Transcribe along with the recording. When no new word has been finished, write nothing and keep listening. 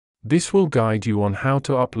This will guide you on how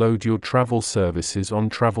to upload your travel services on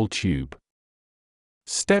TravelTube.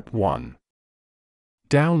 Step 1.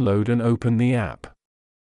 Download and open the app.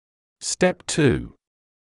 Step 2.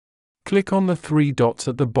 Click on the 3 dots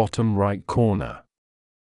at the bottom right corner.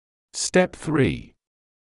 Step 3.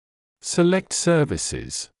 Select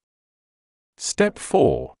Services. Step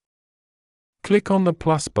 4. Click on the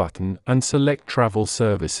plus button and select Travel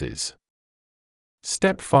Services.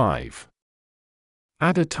 Step 5.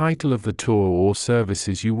 Add a title of the tour or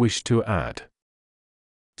services you wish to add.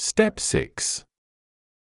 Step 6.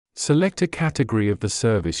 Select a category of the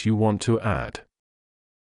service you want to add.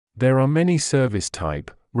 There are many service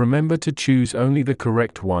types. Remember to choose only the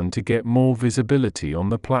correct one to get more visibility on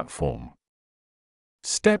the platform.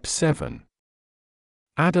 Step 7.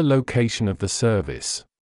 Add a location of the service.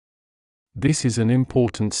 This is an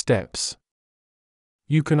important step.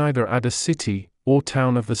 You can either add a city or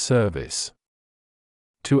town of the service.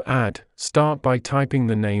 To add, start by typing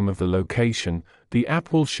the name of the location. The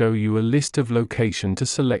app will show you a list of locations to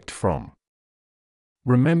select from.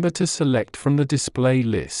 Remember to select from the display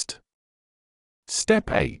list.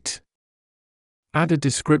 Step 8. Add a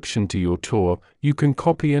description to your tour. You can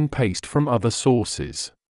copy and paste from other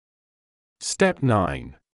sources. Step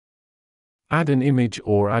 9. Add an image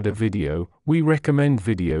or add a video. We recommend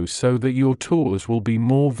videos so that your tours will be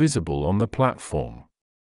more visible on the platform.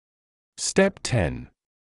 Step 10.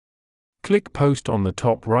 Click Post on the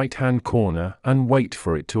top right-hand corner and wait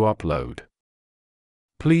for it to upload.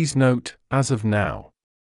 Please note, as of now,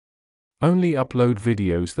 only upload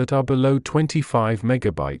videos that are below 25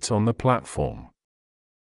 megabytes on the platform.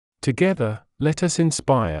 Together, let us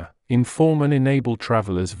inspire, inform and enable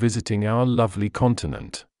travelers visiting our lovely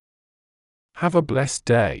continent. Have a blessed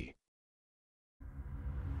day.